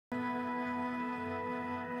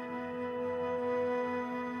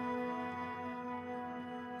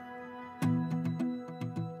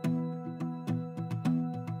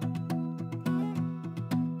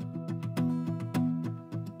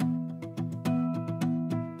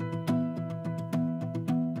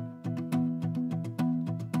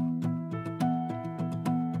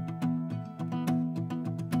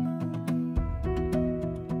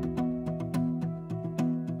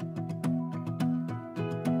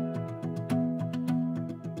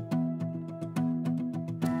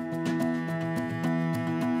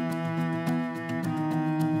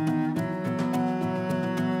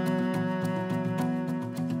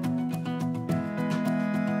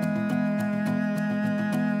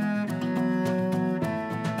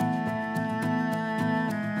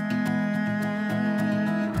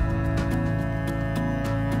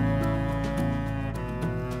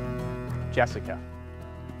Jessica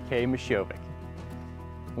K. Mashovic.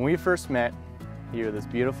 When we first met, you were this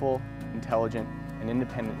beautiful, intelligent, and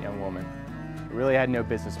independent young woman who really had no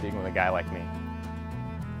business being with a guy like me.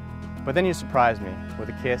 But then you surprised me with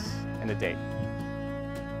a kiss and a date.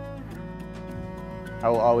 I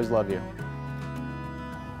will always love you.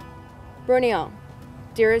 Broniel,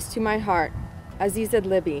 dearest to my heart, Azizad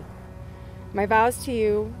Libby, my vows to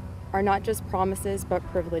you are not just promises but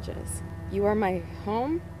privileges. You are my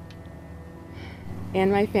home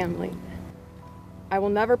and my family. I will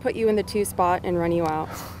never put you in the two spot and run you out.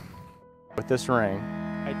 With this ring,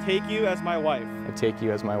 I take you as my wife. I take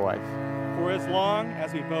you as my wife. For as long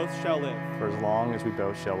as we both shall live. For as long as we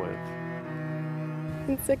both shall live.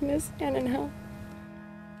 In sickness and in health.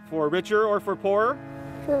 For richer or for poorer.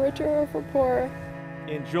 For richer or for poorer.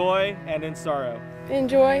 In joy and in sorrow. In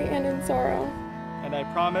joy and in sorrow. And I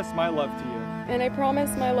promise my love to you. And I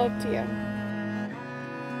promise my love to you.